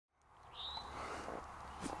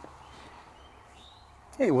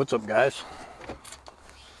Hey, what's up, guys?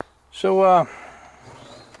 So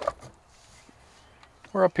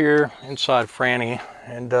we're up here inside Franny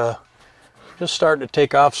and just starting to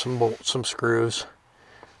take off some screws.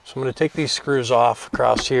 So I'm going to take these screws off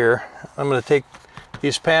across here. I'm going to take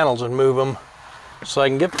these panels and move them so I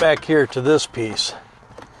can get back here to this piece.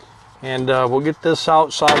 And we'll get this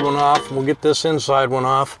outside one off, and we'll get this inside one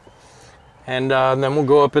off, and then we'll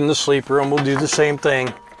go up in the sleeper and we'll do the same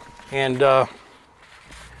thing. And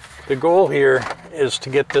the goal here is to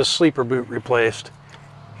get this sleeper boot replaced,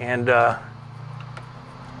 and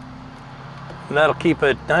that'll keep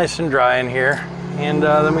it nice and dry in here, and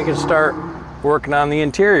then we can start working on the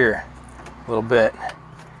interior a little bit.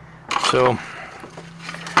 So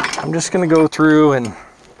I'm just going to go through and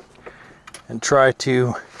try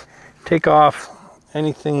to take off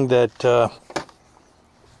anything that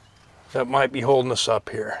that might be holding us up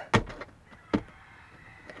here.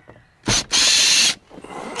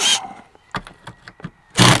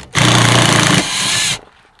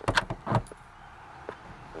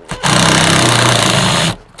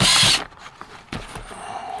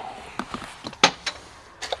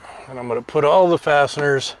 And I'm going to put all the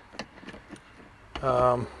fasteners.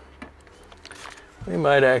 We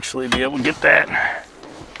might actually be able to get that.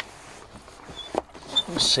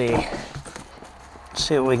 Let's see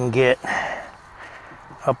what we can get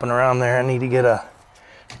up and around there. I need to get a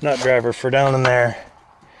nut driver for down in there.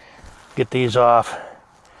 Get these off.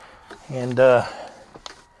 And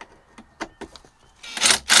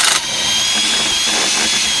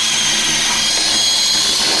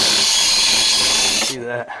see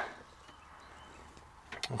that.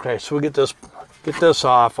 Okay, so we get this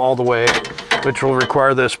off all the way, which will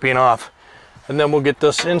require this being off. And then we'll get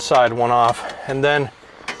this inside one off, and then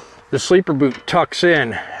the sleeper boot tucks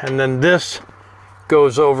in, and then this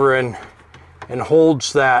goes over and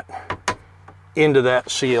holds that into that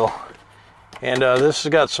seal. And this has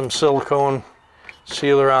got some silicone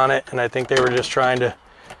sealer on it, and I think they were just trying to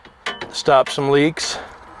stop some leaks.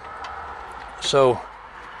 So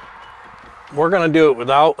we're gonna do it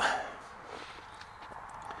without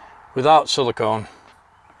silicone,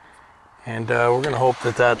 and we're gonna hope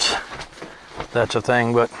that that's a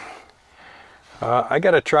thing. But I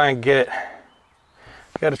gotta try and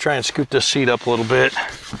scoot this seat up a little bit.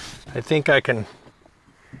 I think I can.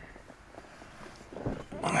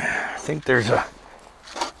 I think there's a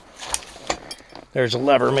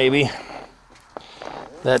lever maybe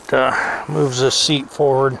that moves this seat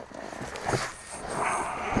forward.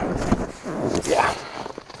 Yeah.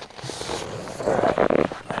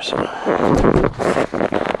 There's some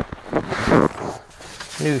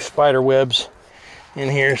new spider webs in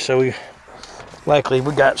here, so we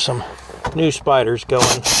got some new spiders going.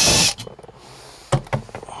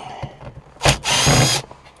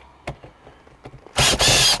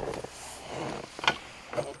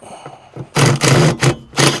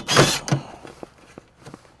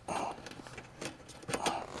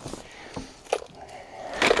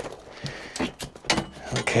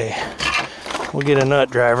 Okay, we'll get a nut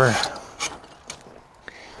driver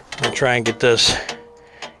and try and get this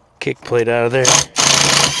kick plate out of there.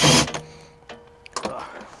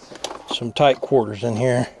 Some tight quarters in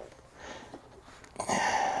here.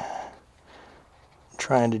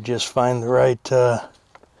 Trying to just find the right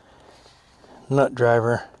nut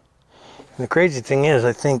driver. And the crazy thing is,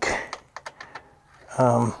 I think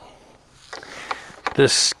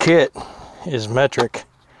this kit is metric,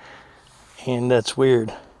 and that's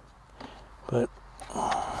weird, but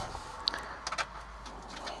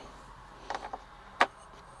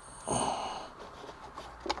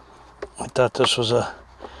I thought this was a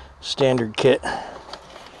standard kit,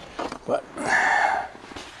 but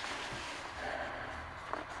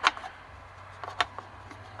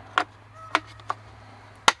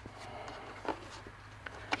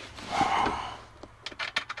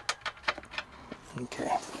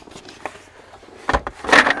okay.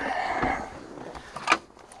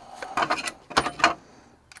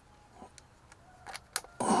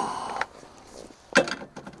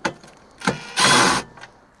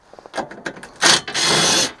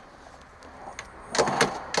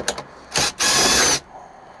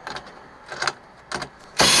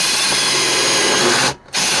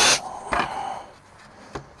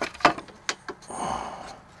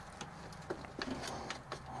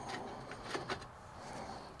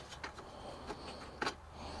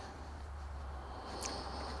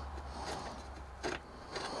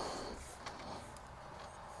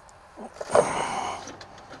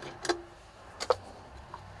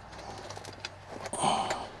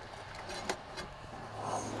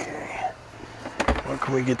 What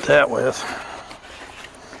can we get that with?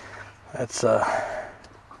 That's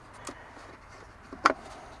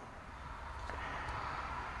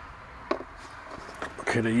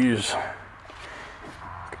Could use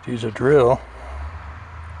a drill.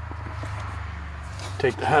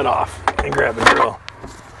 Take the head off and grab a drill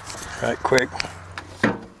right quick.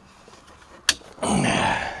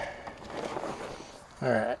 All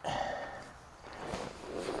right.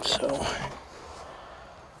 So.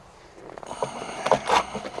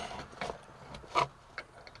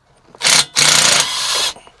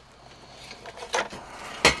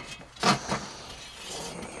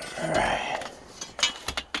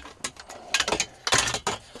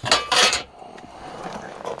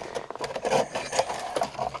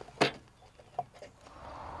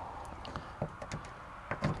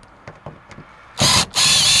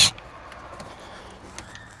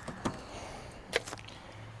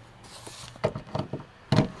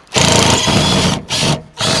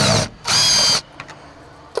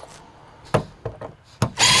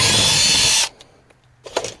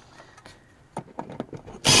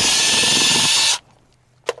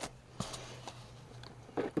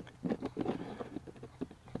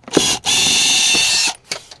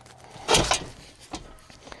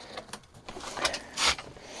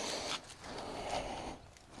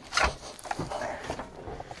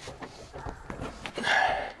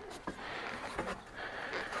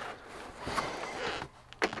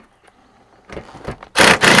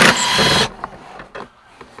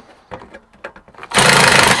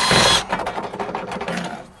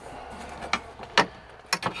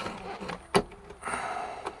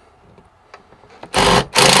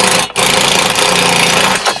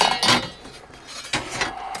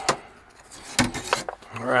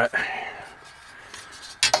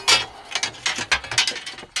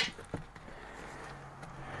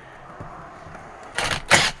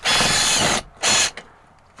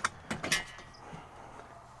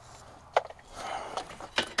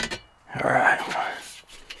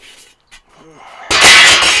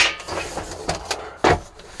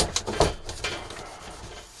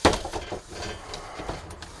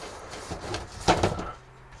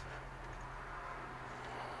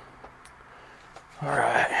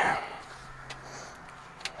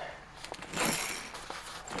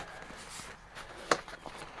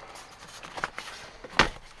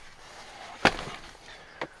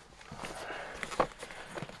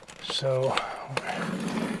 So, I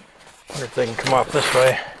wonder if they can come off this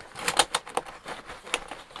way.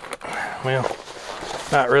 Well,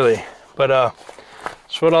 not really, but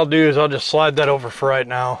so what I'll do is I'll just slide that over for right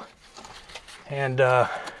now, and we'll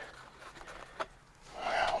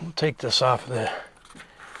take this off of the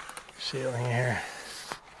ceiling here.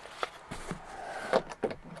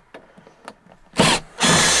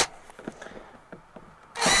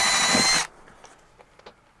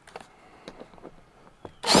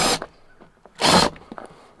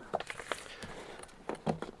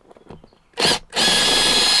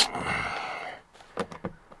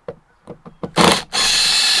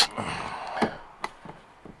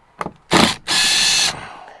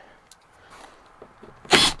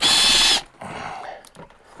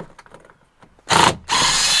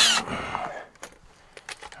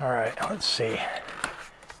 All right, let's see.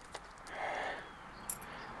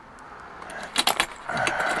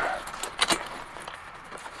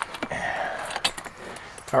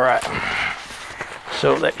 All right,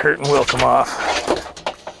 so that curtain will come off.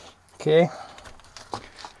 Okay.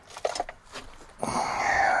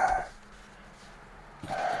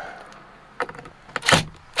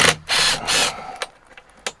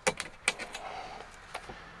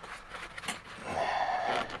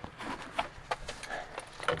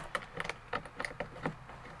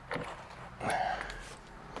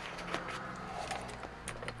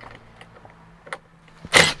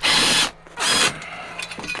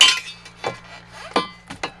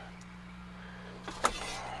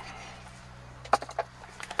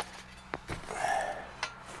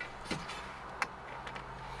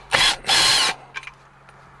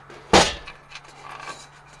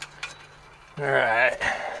 All right.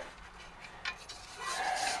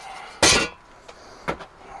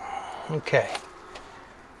 Okay.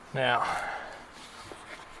 Now,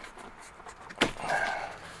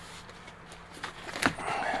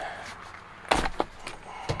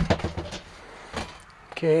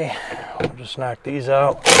 okay, we'll just knock these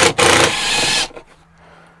out.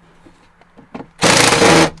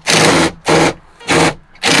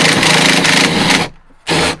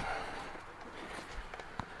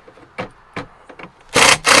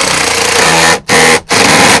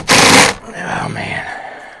 Oh man,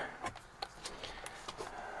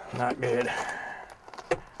 not good.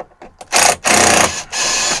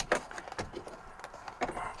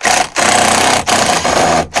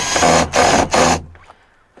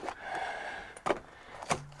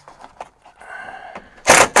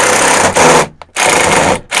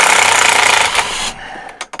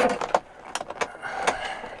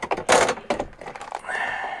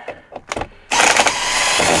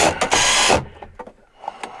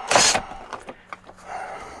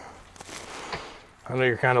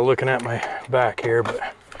 you're kind of looking at my back here, but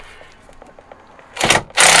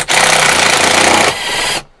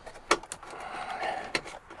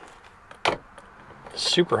it's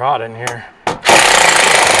super hot in here.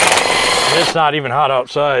 And it's not even hot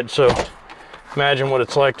outside, so imagine what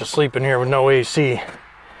it's like to sleep in here with no AC.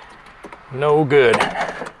 No good.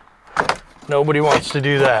 Nobody wants to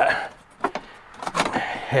do that.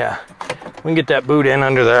 Yeah, we can get that boot in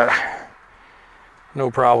under that.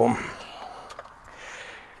 No problem.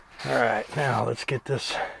 All right, now let's get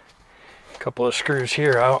this couple of screws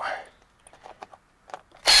here out.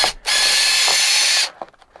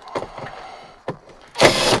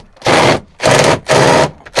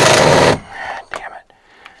 Damn it.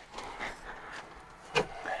 All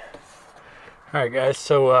right, guys,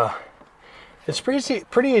 so it's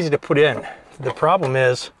pretty easy to put in. The problem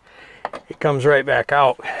is it comes right back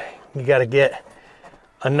out. You got to get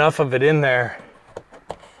enough of it in there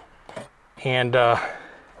and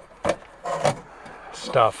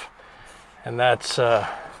stuff, and that's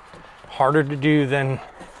harder to do than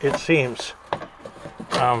it seems.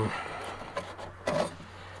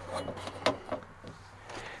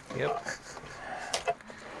 Yep.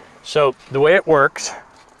 So the way it works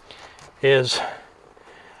is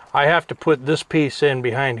I have to put this piece in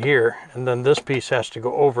behind here, and then this piece has to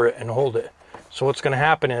go over it and hold it. So what's going to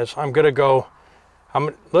happen is I'm going to go,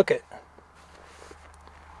 look at,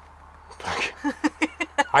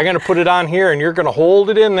 I'm going to put it on here, and you're going to hold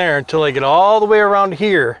it in there until I get all the way around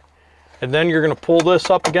here, and then you're going to pull this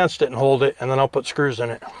up against it and hold it, and then I'll put screws in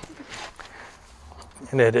it.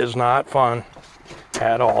 And it is not fun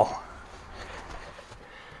at all.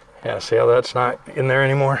 Yeah, see how that's not in there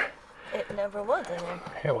anymore? It never was in there.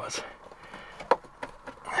 It was.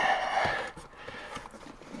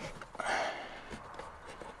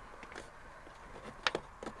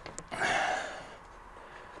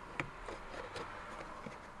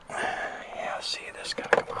 Yeah, see, this gotta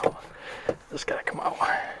come out. This gotta come out.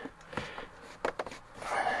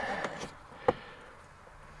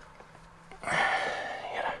 You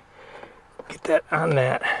gotta get that on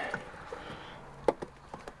that.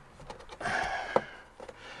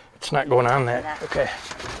 It's not going on that. Okay.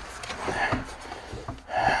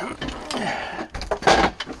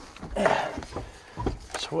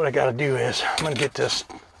 So what I got to do is I'm going to get this.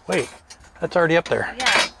 Wait, that's already up there.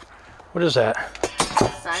 Yeah. What is that?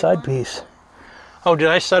 Side one? piece. Oh, did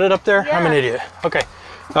I set it up there? Yeah. I'm an idiot. Okay.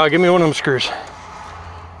 Give me one of them screws.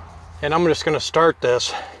 And I'm just going to start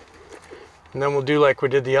this. And then we'll do like we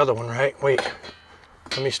did the other one, right? Wait.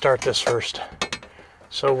 Let me start this first.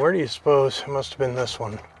 So where do you suppose it must have been this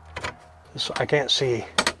one? I can't see.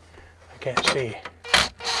 I can't see.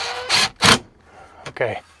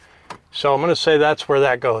 Okay. So I'm going to say that's where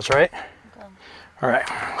that goes, right? Okay. All right.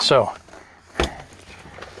 So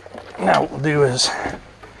now what we'll do is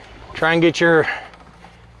try and get yours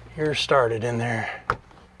started in there.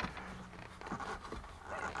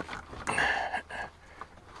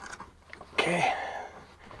 Okay.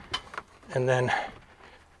 And then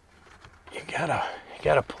you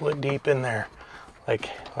gotta pull it deep in there, like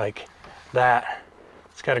that.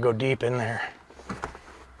 It's got to go deep in there.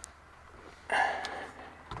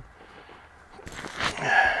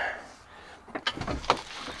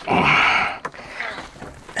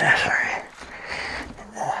 Sorry.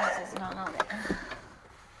 This is not on it.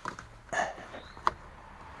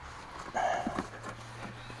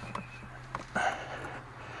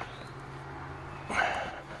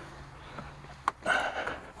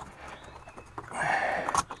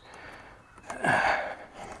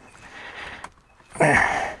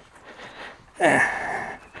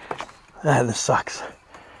 This sucks.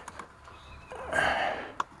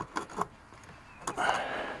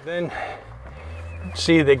 Then,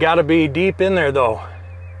 see, they got to be deep in there though.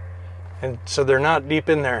 And so they're not deep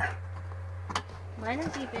in there. Mine are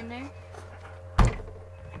deep in there. I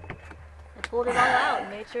pulled it all out and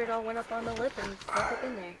made sure it all went up on the lip and stuck up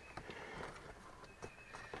in there.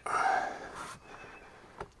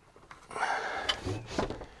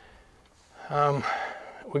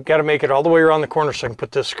 We've got to make it all the way around the corner so I can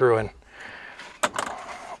put this screw in.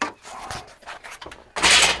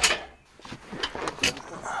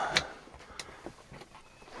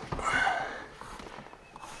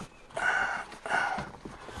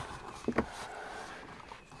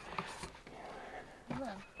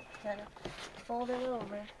 Gotta fold it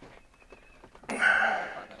over. Yeah,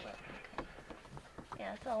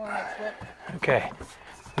 it's all on its lip. Okay.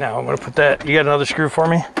 Now I'm going to put that. You got another screw for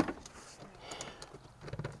me?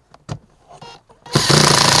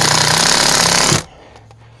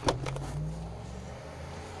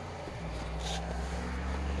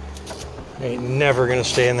 Ain't never going to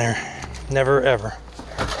stay in there. Never ever.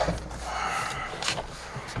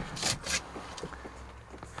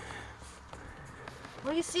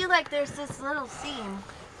 Well, you see, like, there's this little seam.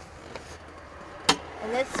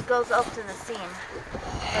 And this goes up to the seam.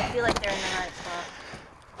 So I feel like they're in the right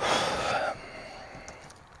spot.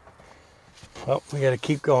 Well, we got to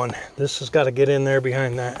keep going. This has got to get in there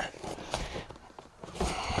behind that.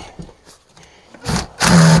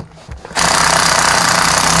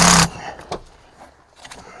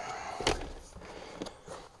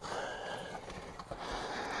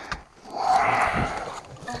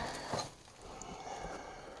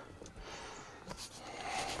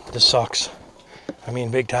 This sucks. I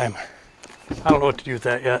mean, big time. I don't know what to do with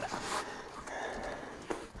that yet.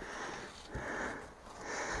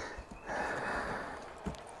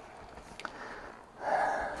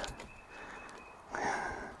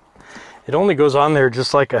 It only goes on there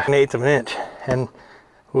just like an eighth of an inch. And,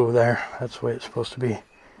 ooh, there, that's the way it's supposed to be.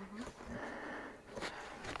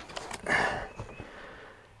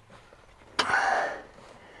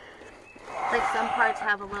 Like some parts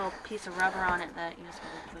have a little piece of rubber on it that you just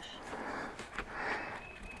gotta push.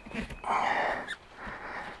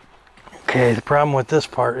 Okay, the problem with this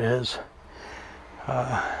part is,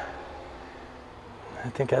 I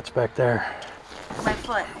think that's back there. My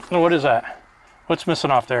foot. Oh, what is that? What's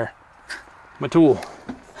missing off there? My tool.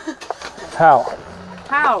 How?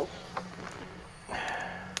 How?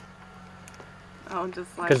 Oh,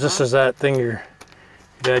 just like. Because this is that thing your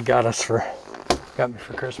dad got me for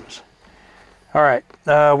Christmas. All right,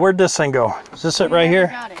 where'd this thing go? Is this it right here?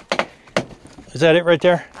 Got it. Is that it right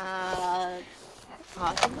there?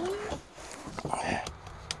 Possibly.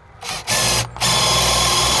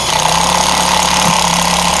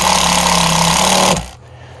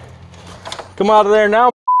 Come out of there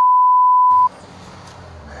now.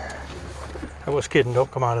 I was kidding. Don't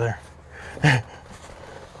come out of there.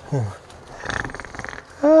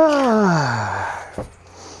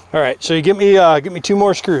 All right, so you get me 2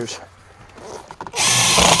 more screws.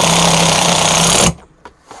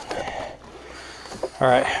 All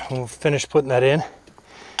right, we'll finish putting that in.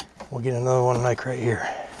 We'll get another one like right here.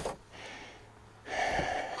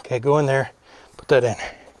 Okay, go in there, put that in.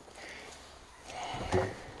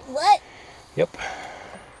 What? Yep.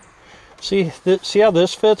 See how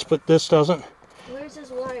this fits, but this doesn't? Where's this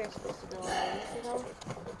wire supposed to go?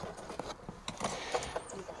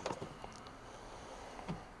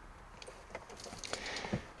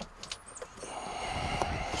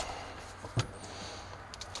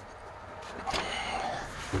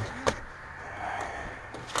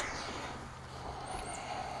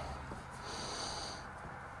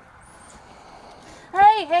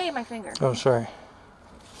 Hey, my finger. Oh, sorry.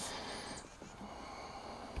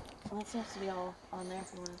 Well, that seems to be all on there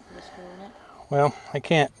if you want to put a screw in it. Well, I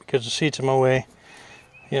can't because the seat's in my way.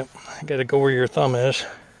 Yep, I gotta go where your thumb is.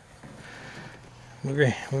 Move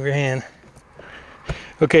your hand.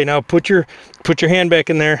 Okay, now put your hand back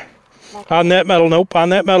in there. Okay. On that metal, nope, on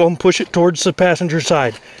that metal, and push it towards the passenger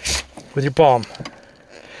side with your palm.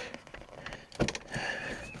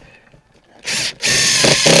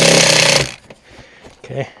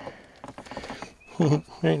 Okay.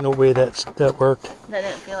 Ain't no way that worked. That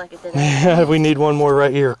didn't feel like it did. We need one more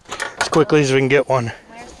right here as quickly as we can get one.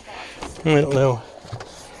 Where's the box? I don't know.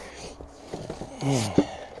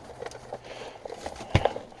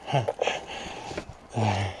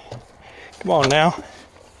 Come on now.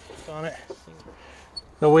 On it.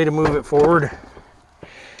 No way to move it forward.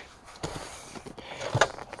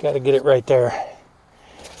 Got to get it right there.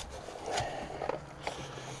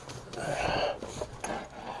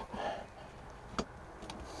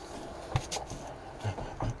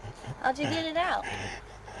 How'd you get it out?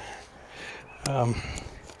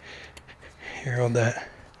 Here, hold that.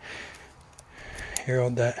 Here,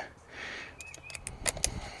 hold that.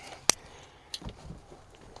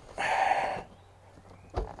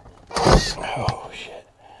 Oh, shit.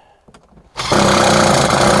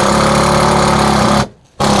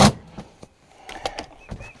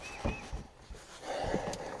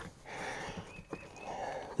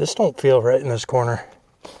 This don't feel right in this corner,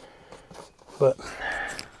 but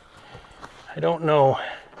I don't know.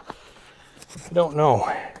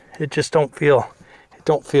 It just don't feel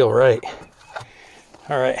right.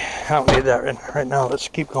 All right, I don't need that right now. Let's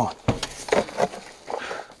keep going.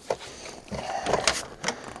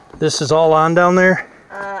 This is all on down there?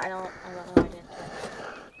 I don't know.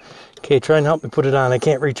 Okay, try and help me put it on. I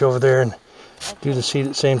can't reach over there and do the seat at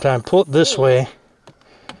the same time. Pull it this way,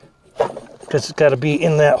 because it's got to be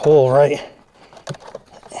in that hole, right?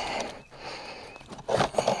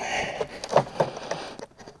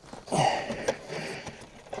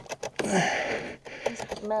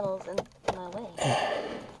 This metal's in my way.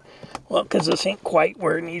 Well, because this ain't quite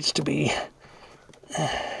where it needs to be.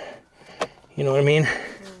 You know what I mean?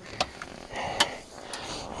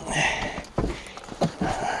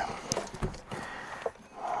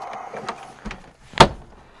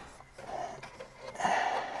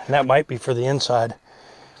 And that might be for the inside.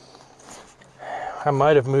 I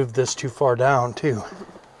might have moved this too far down too.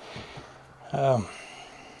 All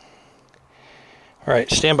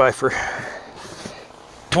right, stand by for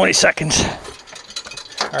 20 seconds.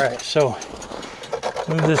 All right, so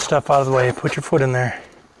move this stuff out of the way. Put your foot in there.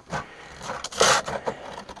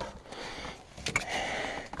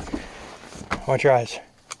 Watch your eyes.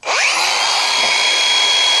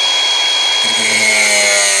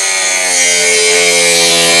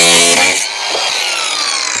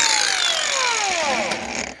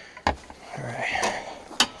 All right,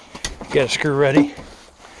 you got a screw ready.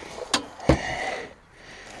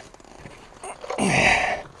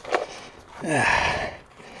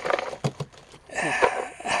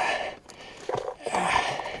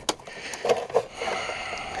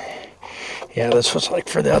 Yeah, this was like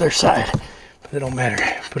for the other side, but it don't matter.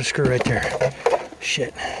 Put a screw right there.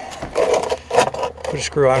 Shit. Put a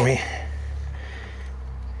screw on me.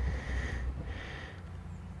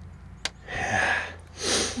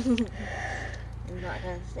 I'm not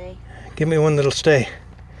gonna stay. Give me one that'll stay.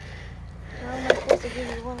 How am I supposed to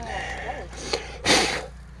give you one that'll stay?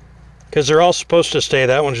 Because they're all supposed to stay.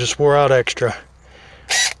 That one just wore out extra.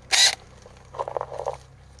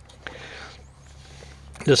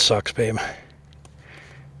 This sucks, babe.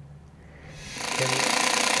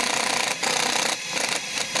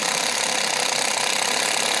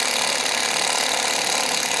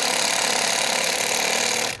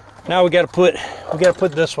 Now we gotta put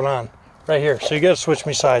this one on right here. So you gotta switch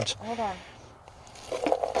me sides. Hold on.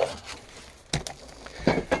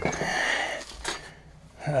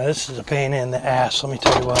 This is a pain in the ass, let me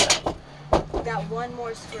tell you what. Got one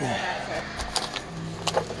more screw, that's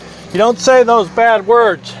it. You don't say those bad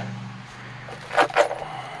words.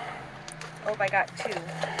 Oh, I got 2.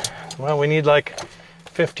 Well, we need like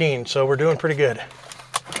 15, so we're doing pretty good.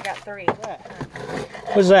 I got 3.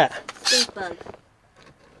 What's that? Stink bug.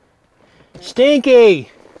 Stinky!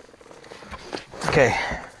 Okay.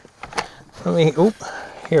 Let me, oop,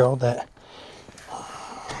 here, hold that.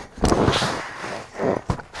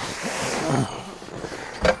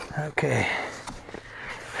 Okay.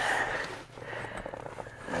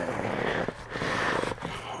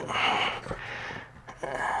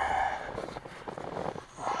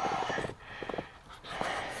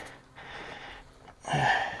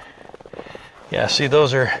 Yeah, see,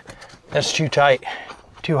 that's too tight,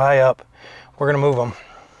 too high up. We're gonna move them.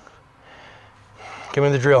 Give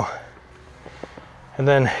me the drill. And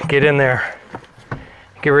then get in there.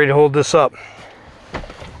 Get ready to hold this up.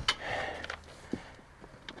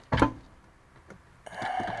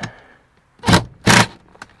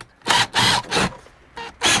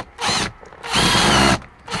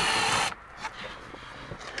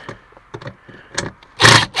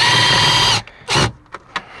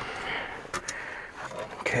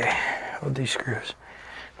 Okay, hold these screws.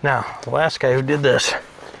 Now, the last guy who did this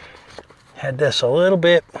had this a little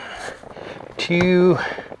bit too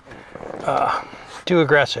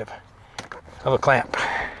aggressive of a clamp.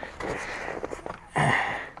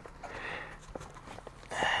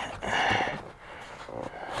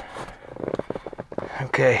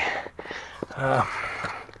 Okay,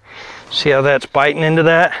 see how that's biting into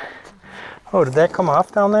that? Oh, did that come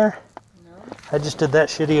off down there? No. I just did that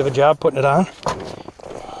shitty of a job putting it on.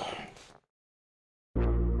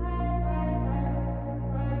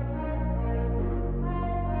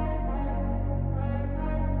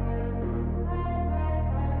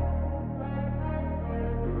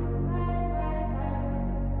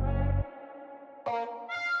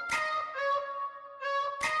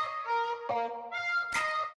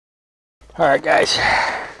 All right, guys.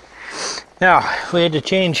 Now, we had to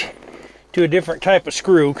change to a different type of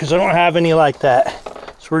screw because I don't have any like that.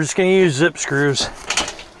 So we're just gonna use zip screws.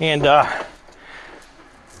 And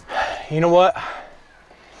you know what?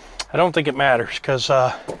 I don't think it matters because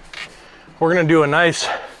we're gonna do a nice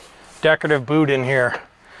decorative boot in here.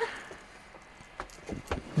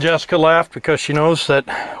 Jessica laughed because she knows that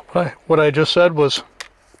what I just said was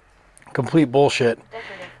complete bullshit.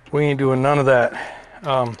 Decorative. We ain't doing none of that.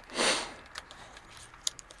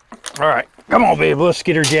 All right, come on, babe. Let's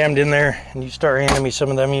get her jammed in there, and you start handing me some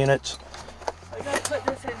of them units. I gotta put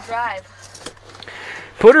this in drive.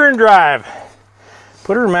 Put her in drive.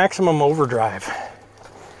 Put her in maximum overdrive.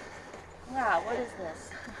 Wow, what is this?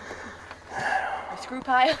 A screw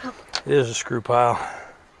pile? It is a screw pile.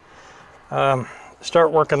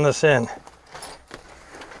 Start working this in.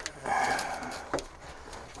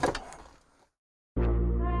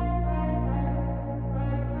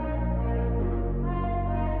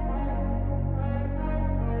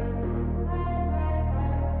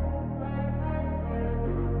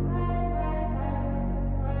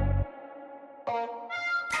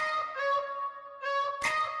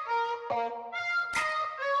 I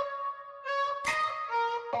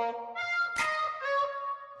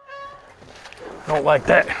don't like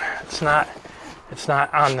that. It's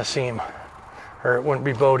not on the seam, or it wouldn't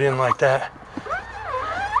be bowed in like that.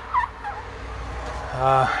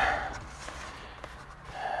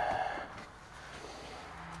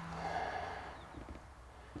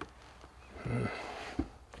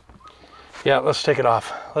 Yeah, let's take it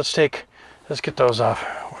off. Let's get those off.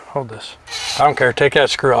 Hold this. I don't care, take that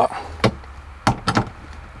screw out.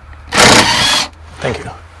 Thank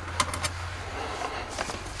you.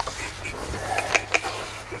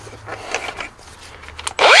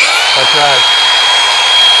 That's right.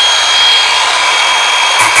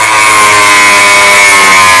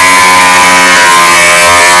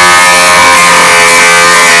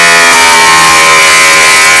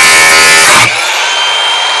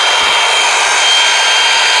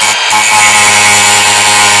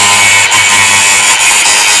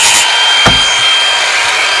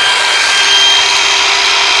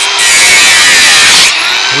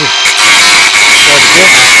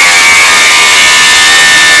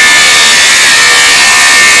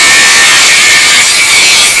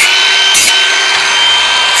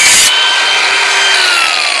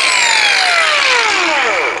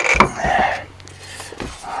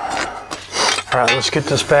 All right, let's get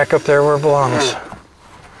this back up there where it belongs.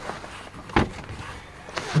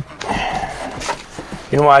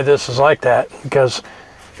 You know why this is like that? Because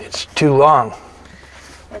it's too long.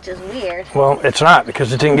 Which is weird. Well, it's not,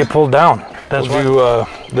 because it didn't get pulled down. That's why. We'll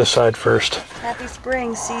do this side first. Happy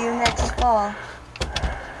spring. See you next fall.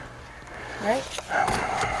 Right?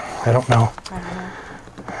 I don't know. I don't know.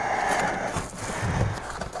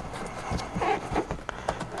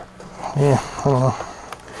 Yeah, I don't know.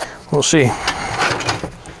 We'll see.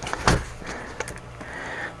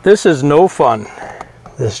 This is no fun,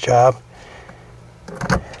 this job.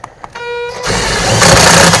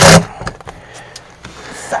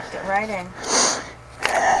 Sucked it right in.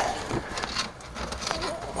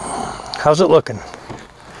 How's it looking?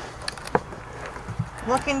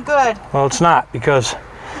 Looking good. Well, it's not, because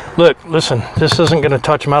look, listen, this isn't going to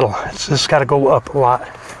touch metal. It's just got to go up a lot.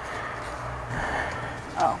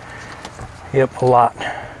 Oh. Yep, a lot.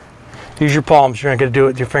 Use your palms. You're not going to do it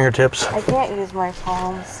with your fingertips. I can't use my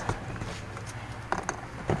palms.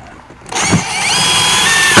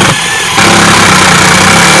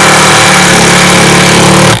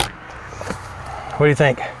 What do you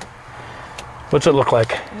think? What's it look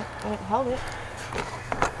like? Hold it.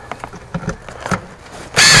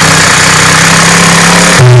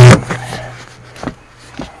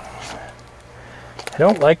 I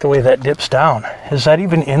don't like the way that dips down. Is that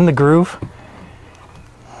even in the groove?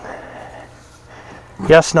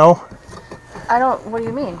 Yes, no? I don't, what do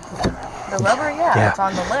you mean? The rubber? Yeah, it's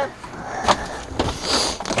on the lip.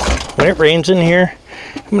 When it rains in here,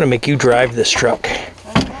 I'm going to make you drive this truck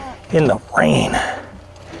in the rain.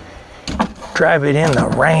 Drive it in the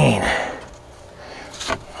rain.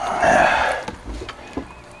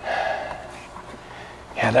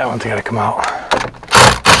 Yeah, that one's got to come out.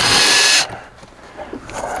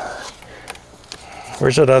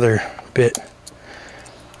 Where's that other bit?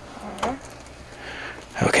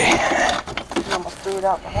 Okay. You almost threw it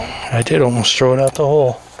out the hole. I did almost throw it out the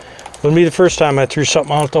hole. Wouldn't be the first time I threw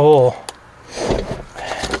something out the hole.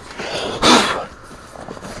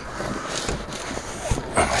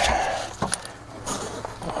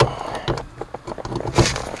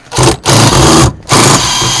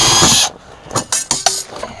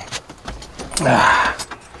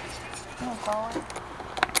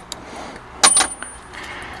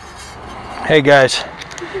 Hey guys,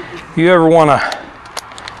 you ever want to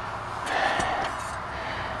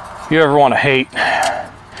hate?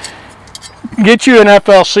 Get you an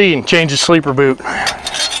FLC and change the sleeper boot.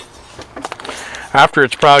 After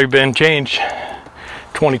it's probably been changed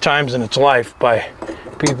 20 times in its life by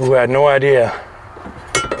people who had no idea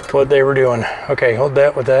what they were doing. Okay, hold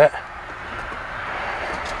that with that.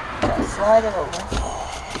 Slide it over.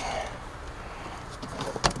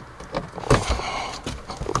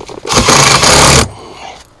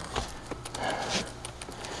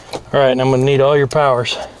 All right, and I'm gonna need all your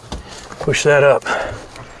powers. Push that up.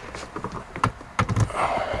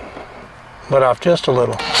 Let off just a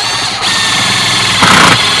little.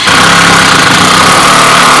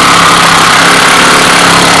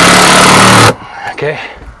 Okay.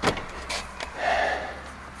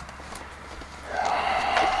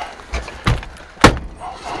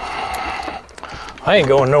 I ain't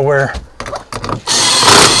going nowhere.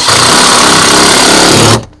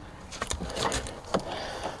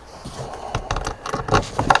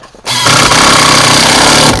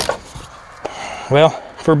 Well,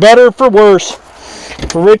 For better, for worse,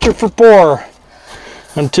 for richer, for poor,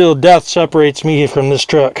 until death separates me from this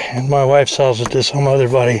truck and my wife sells it to some other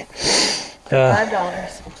buddy.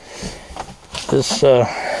 $5. This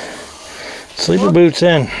sleeper boot's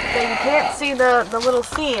in. So you can't see the little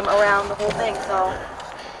seam around the whole thing, so.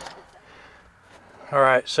 All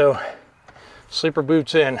right, so sleeper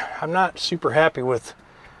boot's in. I'm not super happy with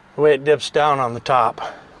the way it dips down on the top,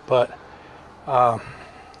 but I'm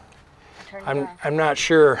not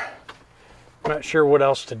sure. I'm not sure what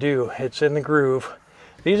else to do. It's in the groove.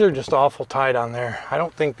 These are just awful tight on there. I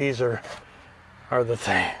don't think these are the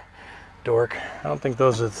thing, dork. I don't think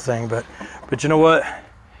those are the thing, but you know what?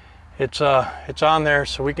 It's on there,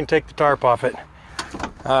 so we can take the tarp off it.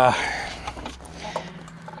 I'll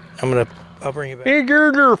bring you back.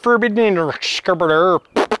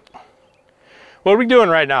 What are we doing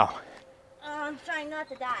right now? I'm trying not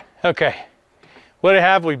to die. Okay. What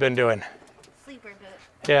have we been doing? Sleeper boot.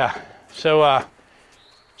 Yeah. So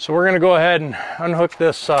we're gonna go ahead and unhook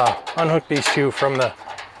this, unhook these two from the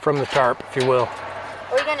tarp, if you will.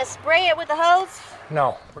 Are we gonna spray it with the hose?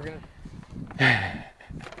 No, we're gonna.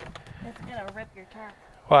 It's gonna rip your tarp.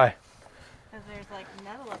 Why? Because there's like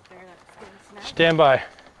metal up there that's gonna snap. Stand by.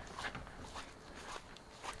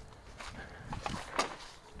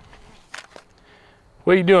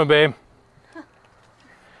 What are you doing, babe?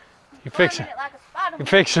 You fixing? It like a spot You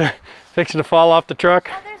fixing to fall off the truck?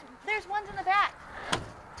 Oh, there's ones in the back.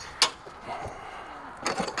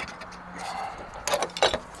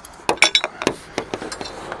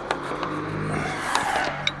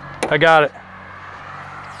 I got it.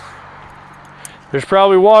 There's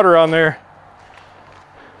probably water on there.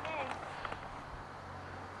 Hey.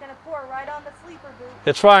 It's gonna pour right on the sleeper boot.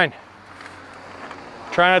 It's fine.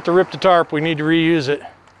 Try not to rip the tarp. We need to reuse it. I know,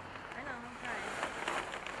 I'm trying.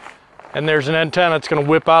 And there's an antenna that's going to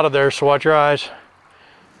whip out of there, so watch your eyes.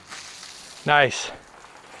 Nice.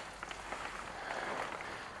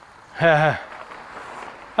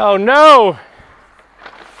 Oh no!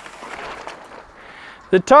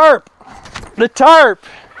 The tarp! The tarp!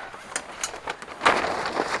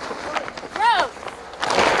 Gross!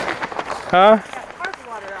 Huh? Got tarp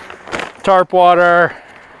water on it. Tarp water.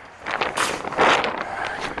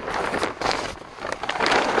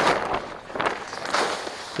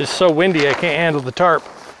 It's so windy I can't handle the tarp.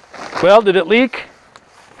 Well, did it leak?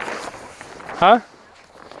 Huh?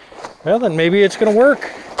 Well, then maybe it's gonna work.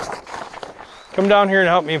 Come down here and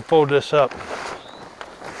help me fold this up.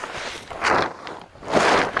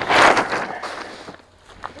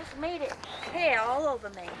 Just made it hair all over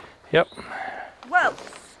me. Yep. Whoa!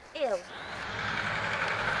 Ew.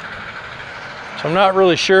 So I'm not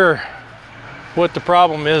really sure what the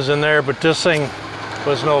problem is in there, but this thing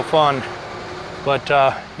was no fun. But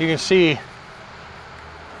you can see,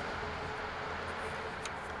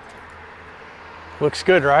 looks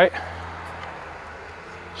good, right?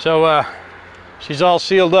 So she's all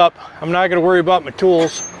sealed up. I'm not going to worry about my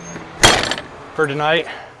tools for tonight.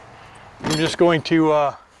 I'm just going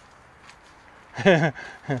to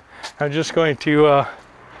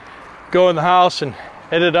go in the house and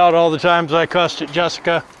edit out all the times I cussed at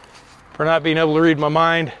Jessica for not being able to read my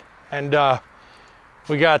mind. And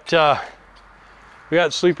we got the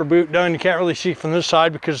sleeper boot done. You can't really see from this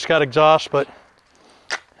side because it's got exhaust, but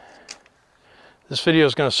this video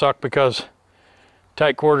is going to suck because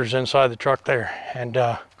tight quarters inside the truck there, and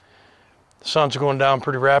the sun's going down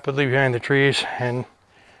pretty rapidly behind the trees, and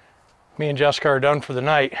me and Jessica are done for the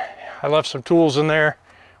night. I left some tools in there,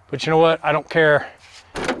 but you know what? I don't care.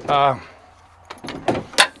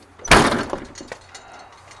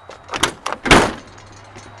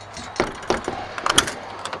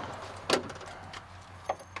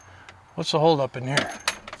 What's the hold up in here?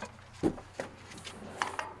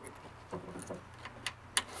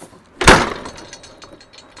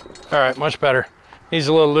 All right, much better. Needs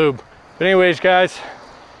a little lube. But anyways, guys,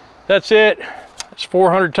 that's it. That's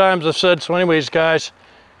 400 times I've said so anyways, guys.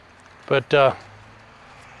 But come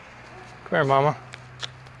here, Mama.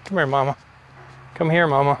 Come here, Mama. Come here,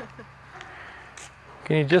 Mama.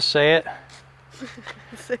 Can you just say it?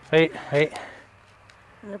 Wait, wait.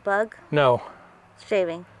 The bug? No.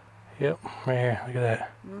 Shaving. Yep, right here, look at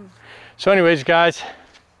that. So anyways, guys,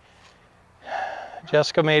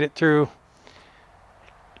 Jessica made it through.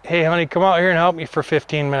 Hey, honey, come out here and help me for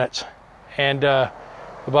 15 minutes. And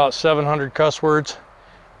about 700 cuss words.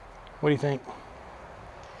 What do you think?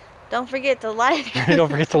 Don't forget to like. Don't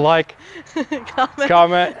forget to like,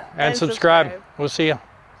 comment and subscribe. We'll see you.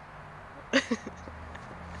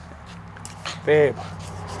 Babe,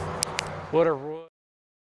 what a